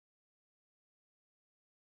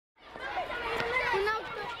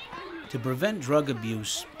To prevent drug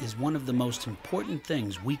abuse is one of the most important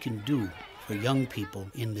things we can do for young people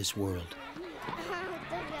in this world.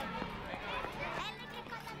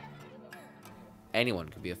 Anyone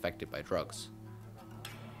can be affected by drugs.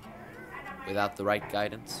 Without the right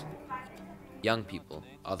guidance, young people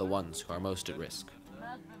are the ones who are most at risk.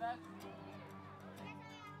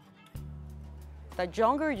 The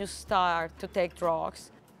younger you start to take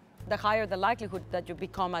drugs, the higher the likelihood that you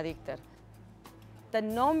become addicted. The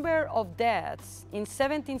number of deaths in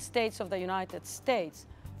 17 states of the United States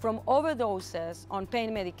from overdoses on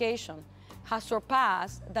pain medication has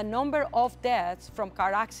surpassed the number of deaths from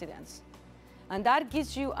car accidents. And that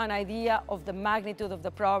gives you an idea of the magnitude of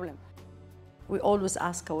the problem. We always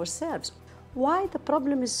ask ourselves, why the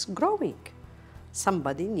problem is growing?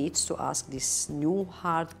 Somebody needs to ask these new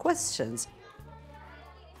hard questions.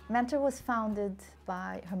 Mentor was founded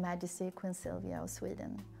by Her Majesty Queen Sylvia of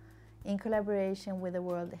Sweden in collaboration with the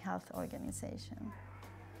World Health Organization.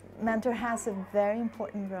 Mentor has a very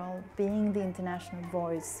important role being the international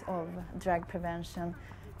voice of drug prevention,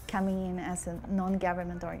 coming in as a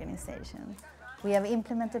non-government organization. We have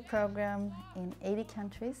implemented program in 80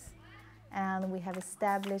 countries, and we have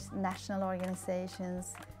established national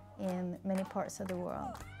organizations in many parts of the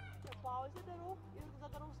world.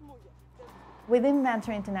 Within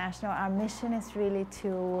Mentor International, our mission is really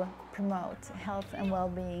to promote health and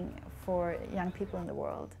well-being for young people in the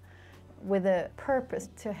world, with a purpose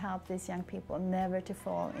to help these young people never to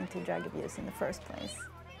fall into drug abuse in the first place.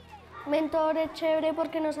 Mentor es chévere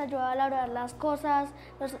porque nos ayuda a valorar las cosas,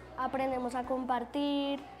 nos aprendemos a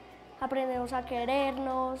compartir, aprendemos a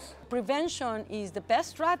querernos. Prevention is the best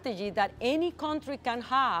strategy that any country can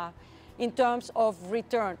have in terms of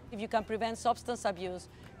return. If you can prevent substance abuse,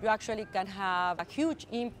 you actually can have a huge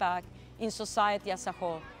impact in society as a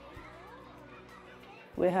whole.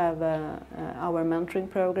 We have our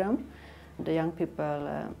mentoring program. The young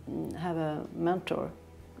people have a mentor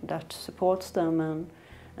that supports them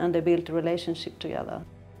and they build a relationship together.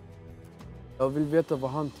 Jag vill veta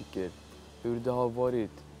vad han tycker, hur det har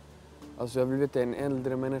varit. Alltså jag vill veta en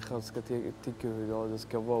äldre människa ska tycka hur det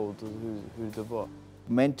ska vara och hur det var.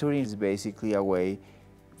 Mentoring is basically a way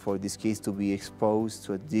for these kids to be exposed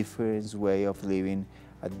to a different way of living,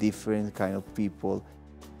 a different kind of people.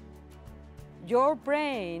 Your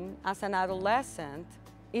brain as an adolescent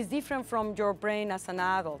is different from your brain as an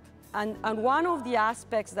adult. And one of the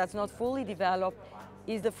aspects that's not fully developed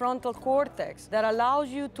is the frontal cortex that allows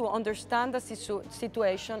you to understand the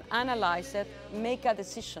situation, analyze it, make a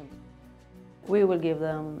decision. We will give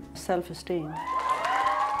them self-esteem.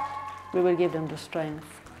 We will give them the strength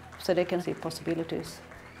so they can see possibilities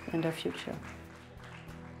in their future.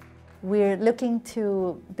 We're looking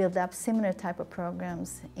to build up similar type of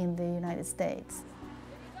programs in the United States.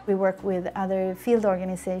 We work with other field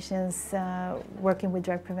organizations working with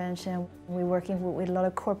drug prevention. We're working with a lot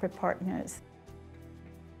of corporate partners.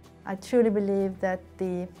 I truly believe that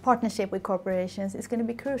the partnership with corporations is going to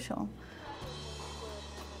be crucial.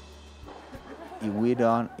 If we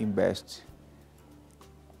don't invest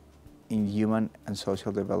in human and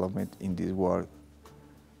social development in this world,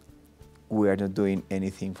 we are not doing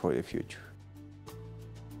anything for the future.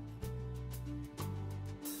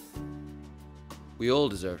 We all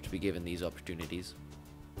deserve to be given these opportunities.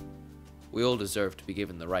 We all deserve to be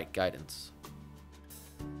given the right guidance.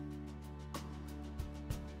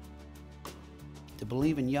 To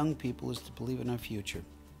believe in young people is to believe in our future.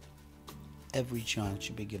 Every child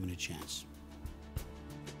should be given a chance.